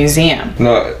 In a museum.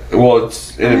 No, well,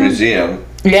 it's in a museum.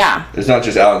 Yeah. It's not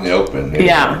just out in the open anymore.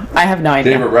 Yeah, I have no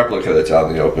idea. They have a replica that's out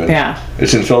in the open. Yeah.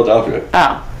 It's in Philadelphia.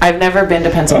 Oh, I've never been to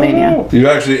Pennsylvania. Oh. You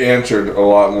actually answered a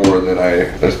lot more than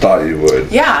I thought you would.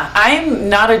 Yeah, I'm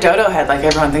not a dodo head like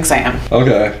everyone thinks I am.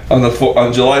 Okay. On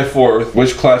July 4th,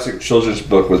 which classic children's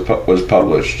book was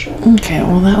published? Okay,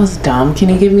 well that was dumb. Can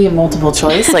you give me a multiple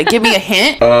choice? Like, give me a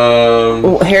hint.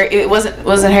 It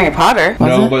wasn't Harry Potter.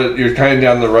 No, but you're kind of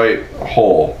down the right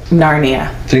hole.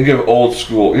 Narnia. Think of old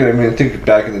school. I mean, think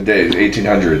back in the days,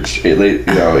 1800s,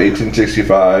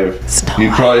 1865. Snow You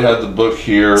White. probably had the book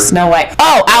here. Snow White.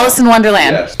 Oh, Alice in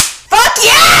Wonderland. Yes. Fuck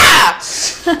yeah!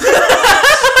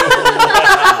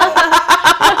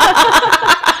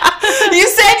 You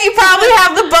said you probably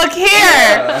have the book here.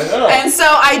 Yeah, I know. And so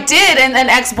I did, and an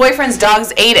ex-boyfriend's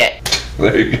dogs ate it.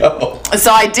 There you go.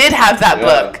 So I did have that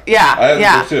book. Yeah. I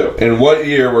have the book too. In what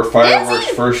year were fireworks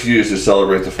first used to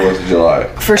celebrate the 4th of July?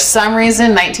 For some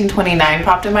reason, 1929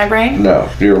 popped in my brain. No,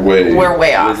 we're way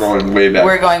off. We're going way back.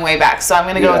 We're going way back. So I'm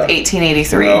going to go with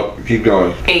 1883. No, keep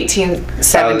going.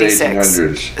 1876.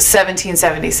 1800s.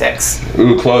 1776.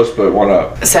 Ooh, close, but one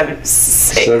up.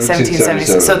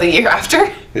 1776. So the year after?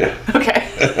 Yeah. Okay.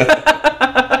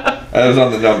 I was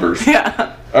on the numbers. Yeah.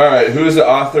 All right, who is the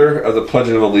author of the Pledge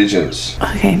of Allegiance?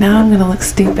 Okay, now I'm gonna look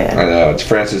stupid. I know, it's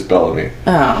Francis Bellamy.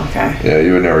 Oh, okay. Yeah,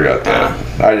 you would never got that.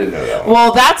 I didn't know that one.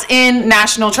 Well, that's in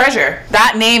National Treasure.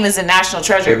 That name is in National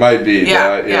Treasure. It might be.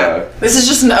 Yeah. This is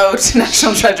just an ode to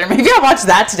National Treasure. Maybe I'll watch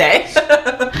that today.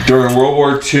 During World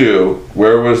War II,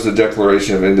 where was the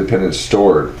Declaration of Independence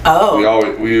stored? Oh.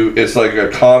 It's like a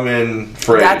common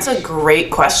phrase. That's a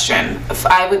great question. If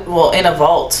I would, in a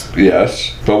vault.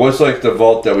 Yes, but what's like the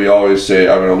vault that we always say?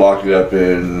 I'm gonna lock it up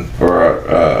in, or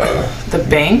the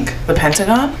bank, the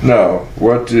Pentagon. No,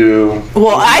 what do?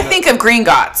 Well, I think of Green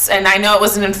Gots, and I know it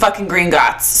wasn't in fucking Green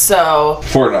Gots, so.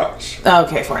 Fort Knox.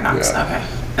 Okay, Fort Knox. Yeah.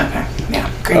 Okay, yeah.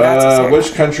 Green Gots is here.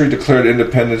 Which country declared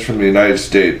independence from the United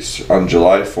States on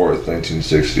July 4th,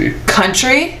 1960?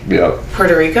 Country? Yep.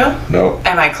 Puerto Rico? No.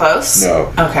 Am I close?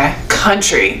 No. Okay.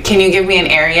 Country. Can you give me an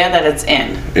area that it's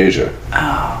in? Asia.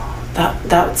 Oh,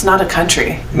 that's not a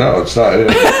country. No, it's not. If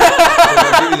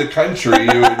I give you the country,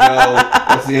 you would know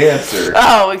what's the answer.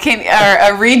 Oh, or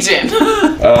a region.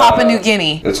 Papua New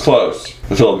Guinea. It's close.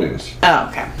 The Philippines. Oh,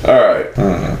 okay. All right.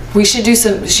 You should do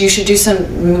some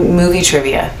movie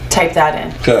trivia. Type that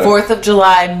in. Okay. 4th of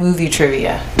July movie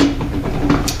trivia.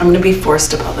 I'm going to be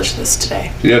forced to publish this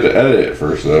today. You have to edit it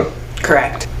first, though.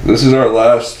 Correct. This is our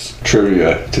last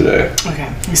trivia today.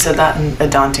 Okay. You said that in a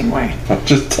daunting way. I'm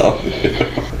just telling you.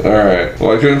 Alright.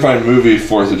 Well, I couldn't find movie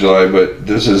 4th of July, but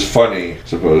this is funny,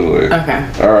 supposedly. Okay.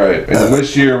 Alright. And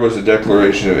which year was the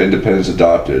Declaration of Independence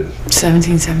adopted?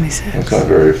 1776. That's not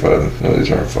very fun. No, these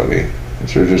aren't funny.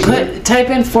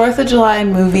 Type in 4th of July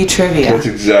movie trivia. That's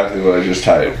exactly what I just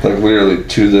typed. Like literally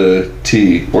to the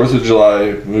T. 4th of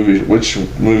July movie. Which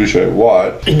movie should I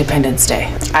watch? Independence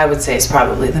Day. I would say it's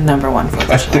probably the number one 4th of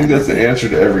July. I think that's the answer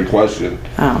to every question.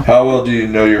 Oh. How well do you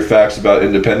know your facts about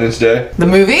Independence Day? The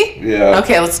movie? Yeah.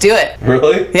 Okay, let's do it.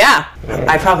 Really? Yeah.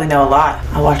 I probably know a lot.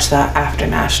 I'll watch that after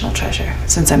National Treasure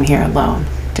since I'm here alone.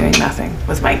 Doing nothing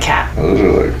with my cat. Oh, those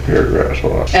are like paragraphs.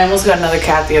 Hold on. I almost got another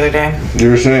cat the other day. You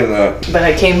were saying that. But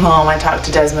I came home, I talked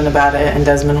to Desmond about it, and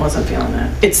Desmond wasn't feeling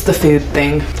it. It's the food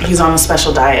thing. He's on a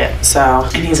special diet,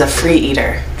 and he's a free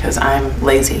eater, because I'm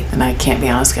lazy, and I can't be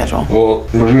on a schedule. Well,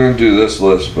 we're going to do this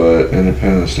list, but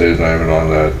Independence Day is not even on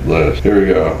that list. Here we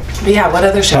go. But yeah, what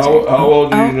other shows? How well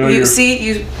do you know your...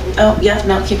 Oh, yeah,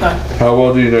 no, keep going. How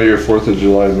well do you know your 4th of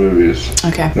July movies?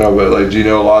 Okay. No, but do you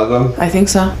know a lot of them? I think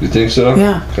so. You think so?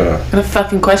 Yeah. Okay. What a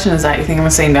fucking question is that? You think I'm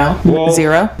gonna say no? Well,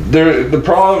 0? The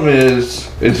problem is,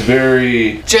 it's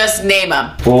very... Just name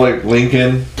them. Well, like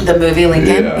Lincoln. The movie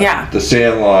Lincoln? Yeah. The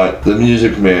Sandlot, The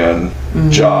Music Man,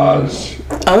 Jaws,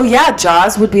 Oh yeah,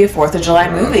 Jaws would be a 4th of July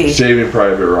movie. Saving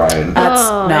Private Ryan.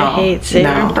 I hate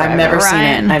Saving Private I've never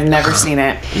Ryan. seen it. I've never seen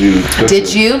it.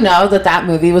 Did you know that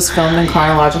movie was filmed in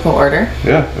chronological order?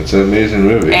 Yeah, it's an amazing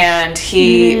movie. And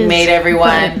he made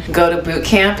everyone go to boot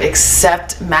camp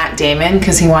except Matt Damon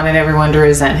because he wanted everyone to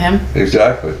resent him.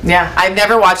 Exactly. Yeah, I've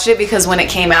never watched it because when it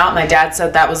came out, my dad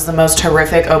said that was the most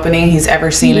horrific opening he's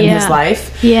ever seen in his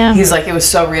life. Yeah. He's like, it was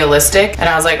so realistic. And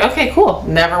I was like, okay, cool.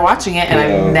 Never watching it. And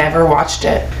I've never watched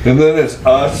it. And then it's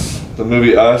Us, the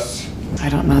movie Us. I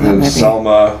don't know that movie.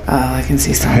 Selma. Oh, I can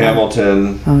see Selma.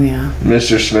 Hamilton. Oh, yeah.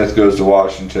 Mr. Smith Goes to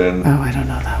Washington. Oh, I don't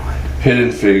know that one.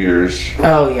 Hidden Figures.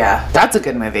 Oh, yeah. That's a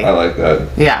good movie. I like that.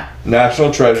 Yeah.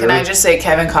 National Treasure. Can I just say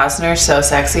Kevin Costner's so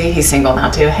sexy? He's single now,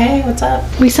 too. Hey, what's up?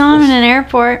 We saw him in an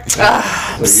airport.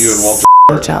 Ugh, like you and Walter.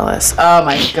 so jealous. Oh,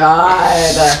 my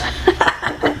God.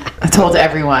 I told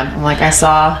everyone. I'm like, I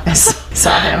saw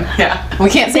him. Yeah. We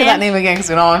can't say that name again because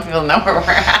we don't want people to know where we're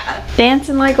at.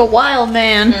 Dancing like a wild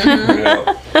man.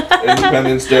 Yeah.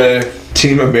 Independence Day.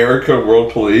 Team America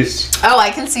World Police. Oh, I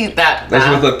can see that. That's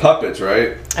with the puppets,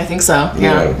 right? I think so.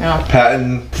 Yeah.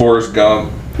 Patton, Forrest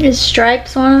Gump. Is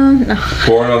Stripes one of them? No.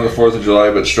 Born on the 4th of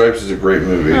July, but Stripes is a great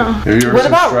movie. Oh. Have you ever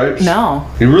seen Stripes? No.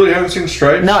 You really haven't seen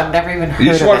Stripes? No, I've never even heard of it.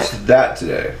 You just watched that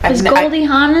today. Is Goldie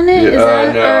Hawn in it? Yeah, Is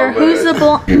that, no, or who's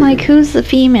the who's the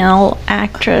female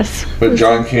actress? But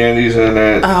John Candy's in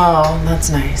it. Oh, that's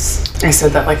nice. I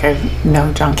said that like I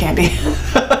know John Candy.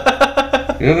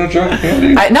 You don't know John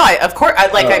Candy? Of course.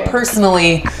 I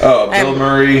personally. Oh, Bill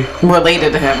Murray.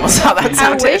 Related to him was how that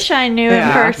sounded. I wish I knew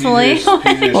him personally.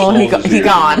 Well, he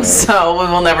gone, so we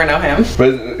will never know him.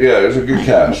 But yeah, there's a good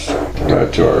cast.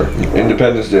 To our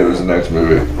Independence Day was the next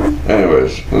movie.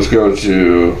 Anyways, let's go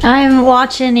to. I haven't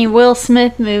watched any Will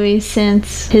Smith movies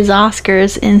since his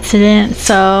Oscars incident,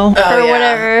 so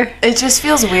whatever. It just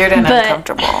feels weird and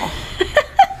uncomfortable.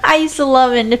 I used to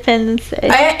love Independence Day.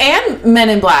 And Men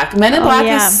in Black. Men in Black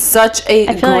is such a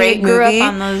I feel great like I grew movie. up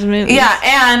on those movies. Yeah,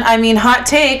 and I mean, hot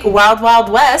take, Wild Wild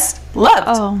West,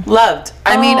 loved.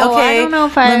 I mean, okay, I don't know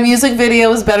if the music video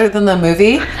was better than the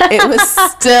movie. It was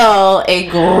still a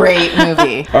great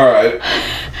movie. All right.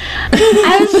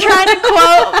 I was trying to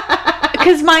quote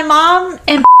because my mom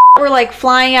and were like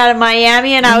flying out of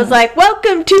Miami, and I was like,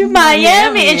 "Welcome to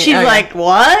Miami," and she's like,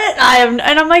 "What?" And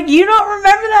I'm like, "You don't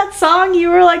remember that song? You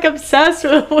were like obsessed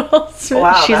with Will Smith."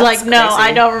 Wow, she's like, "No, crazy.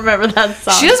 I don't remember that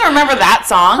song." She doesn't remember that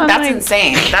song. That's like,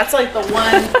 insane. That's like the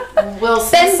one Will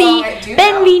Smith song I do know.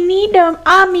 Benvenido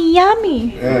a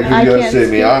Miami. Yeah, you gotta say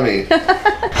Miami.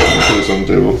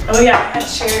 Oh yeah, I had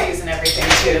cherries and everything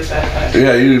too. But,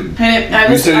 yeah,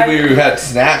 you said you had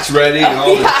snacks ready and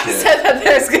all this I shit. said that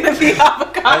there's gonna be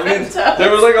avocado.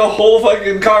 There was like a whole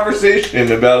fucking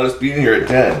conversation about us being here at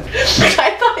 10.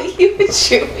 I thought you would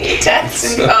shoot me a text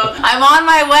and go, I'm on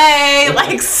my way,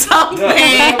 like something. No,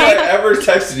 I don't know if I ever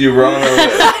texted you we're on our way.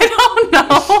 I don't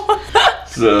know.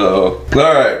 So,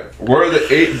 alright. What are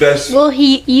the 8 best... Well,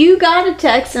 you got a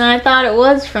text, and I thought it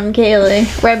was from Kalee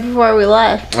right before we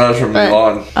left. That was from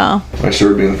Milan. Oh. My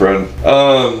Serbian friend.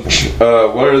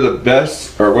 What are the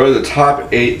best, or what are the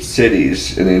top 8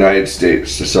 cities in the United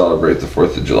States to celebrate the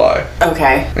 4th of July?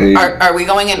 Okay. Are we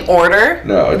going in order?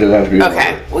 No, it doesn't have to be in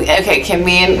order. Okay, can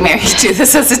me and Mary do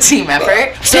this as a team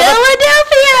effort?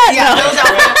 Philadelphia! Yeah,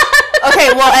 Philadelphia.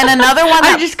 Okay, well, and another one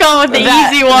I'm just going with the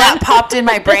easy one. That popped in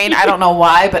my brain. I don't know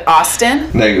why, but Austin.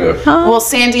 Negative. Well,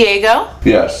 San Diego.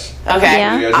 Yes. Okay.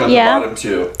 Yeah. You guys have the bottom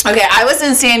 2. Okay, I was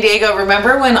in San Diego.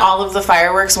 Remember when all of the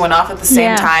fireworks went off at the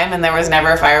same time and there was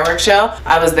never a fireworks show?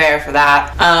 I was there for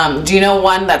that. Do you know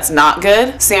one that's not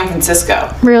good? San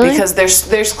Francisco. Really? Because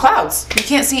there's clouds. You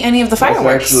can't see any of the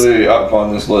fireworks. It's actually up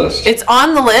on this list. It's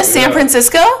on the list, San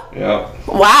Francisco? Yeah.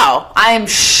 Wow, I am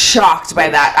shocked by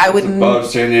that. I would above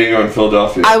San Diego and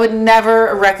Philadelphia. I would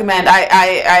never recommend.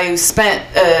 I spent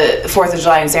 4th of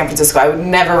July in San Francisco. I would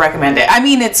never recommend it. I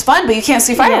mean, it's fun, but you can't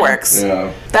see fireworks.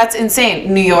 Yeah. That's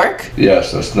insane. New York?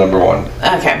 Yes, that's number 1.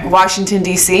 Okay. Washington,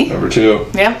 D.C.? Number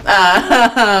 2. Yep.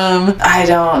 I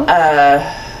don't.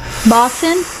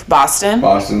 Boston?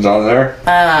 Boston's on there.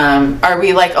 Are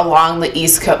we like along the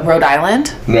East Coast, Rhode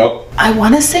Island? Nope. I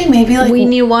want to say maybe like we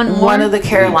need one more. One of the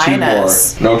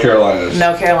Carolinas. 2 more. No Carolinas.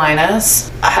 No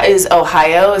Carolinas. Is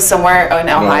Ohio somewhere in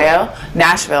Ohio? No.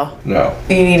 Nashville. No.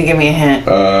 You need to give me a hint.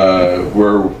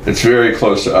 It's very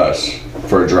close to us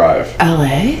for a drive.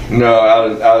 LA? No,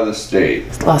 out of the state.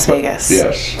 Las Vegas.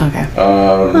 Yes. Okay.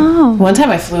 One time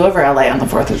I flew over LA on the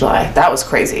 4th of July. That was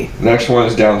crazy. Next one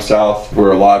is down south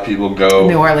where a lot of people go.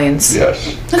 New Orleans.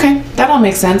 Yes. Okay, that all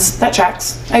makes sense. That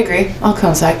tracks. I agree. I'll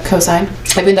cosign.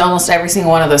 I've been to almost every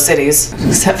single one of those cities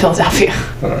except Philadelphia.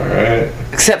 All right.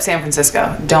 Except San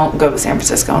Francisco. Don't go to San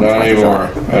Francisco. Not anymore.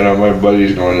 I know my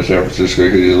buddy's going to San Francisco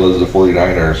because he loves the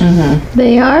 49ers. Mm-hmm.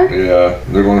 They are? Yeah.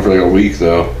 They're going for like a week,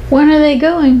 though. When are they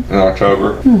going? In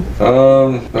October.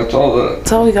 That's all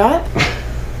That's all we got?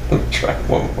 Let me try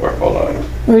one more. Hold on.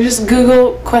 Or just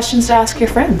Google questions to ask your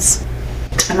friends.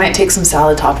 I might take some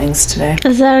salad toppings today.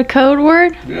 Is that a code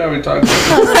word? Yeah, we talked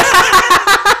about that.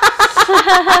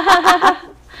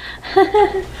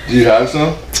 Do you have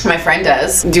some? My friend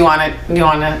does. Do you want to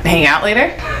hang out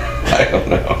later? I don't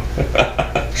know.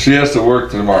 She has to work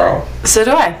tomorrow. So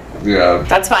do I. Yeah.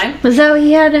 That's fine. Was that what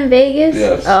he had in Vegas?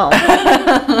 Yes. Oh.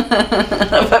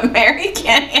 But Mary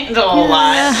can't handle a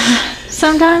lot.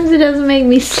 Sometimes it doesn't make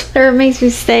me, or it makes me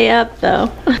stay up though.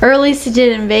 Or at least it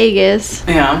did in Vegas.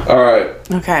 Yeah. All right.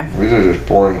 Okay. These are just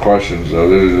boring questions, though.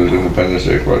 These are just Independence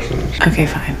Day questions. Okay,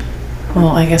 fine. Well,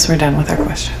 I guess we're done with our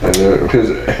question.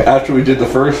 Because after we did the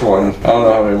first one, I don't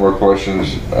know how many more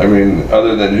questions. I mean,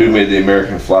 other than who made the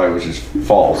American flag, which is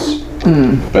false.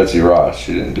 Betsy Ross,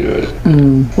 she didn't do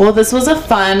it. Well, this was a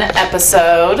fun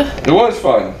episode. It was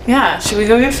fun. Yeah, should we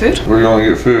go get food? We're going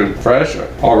to get food. Fresh?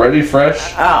 Already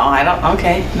fresh? Oh, I don't,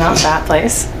 okay, not that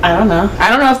place. I don't know. I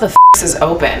don't know if the is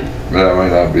open. That might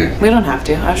not be. We don't have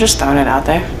to. I was just throwing it out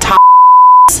there.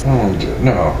 Oh,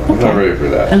 no, I'm not ready for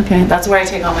that. Okay, that's where I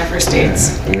take all my first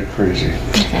dates. Yeah, you're crazy.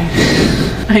 Okay.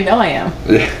 I know I am.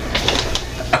 Yeah.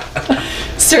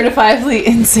 Certifiably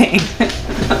insane.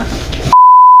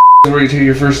 Where you take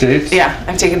your first dates? Yeah,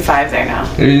 I've taken 5 there now.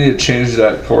 Maybe you need to change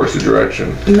that course of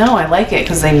direction. No, I like it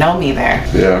because they know me there.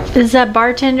 Yeah. Is that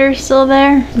bartender still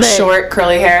there? Short,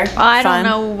 curly hair. I don't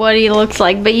know what he looks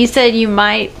like, but you said you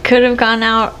could have gone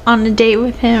out on a date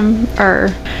with him,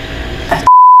 or...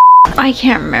 I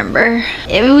can't remember.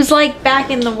 It was like back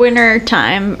in the winter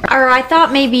time, or I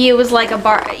thought maybe it was like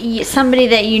somebody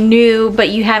that you knew but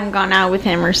you haven't gone out with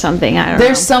him or something. I don't know.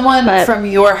 There's someone from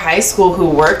your high school who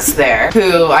works there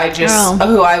who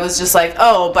I was just like,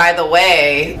 oh, by the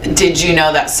way, did you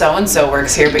know that so and so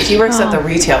works here? But he works at the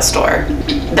retail store.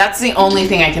 That's the only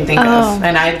thing I can think of,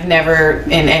 and I've never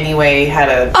in any way had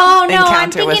a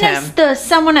encounter with him. Of the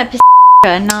someone at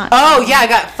not. Oh yeah, I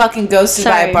got fucking ghosted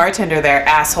by a bartender there,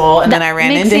 asshole. And then I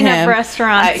ran into him.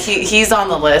 Restaurants. He's on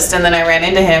the list, and then I ran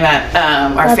into him at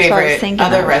our favorite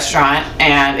other restaurant,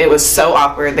 and it was so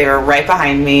awkward. They were right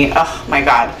behind me. Oh my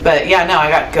god. But yeah, no, I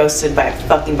got ghosted by a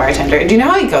fucking bartender. Do you know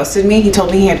how he ghosted me? He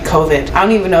told me he had COVID. I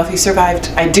don't even know if he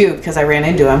survived. I do because I ran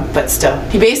into him, but still,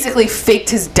 he basically faked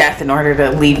his death in order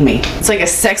to leave me. It's like a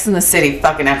Sex in the City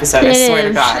fucking episode. I swear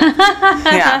to God.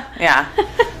 Yeah.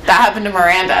 That happened to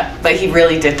Miranda, but he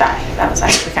really did die. That was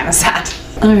actually kind of sad.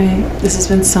 All right, this has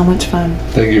been so much fun.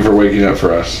 Thank you for waking up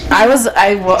for us.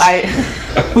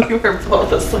 We were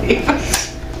both asleep. All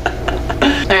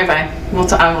right, fine. We'll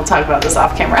talk about this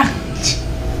off camera.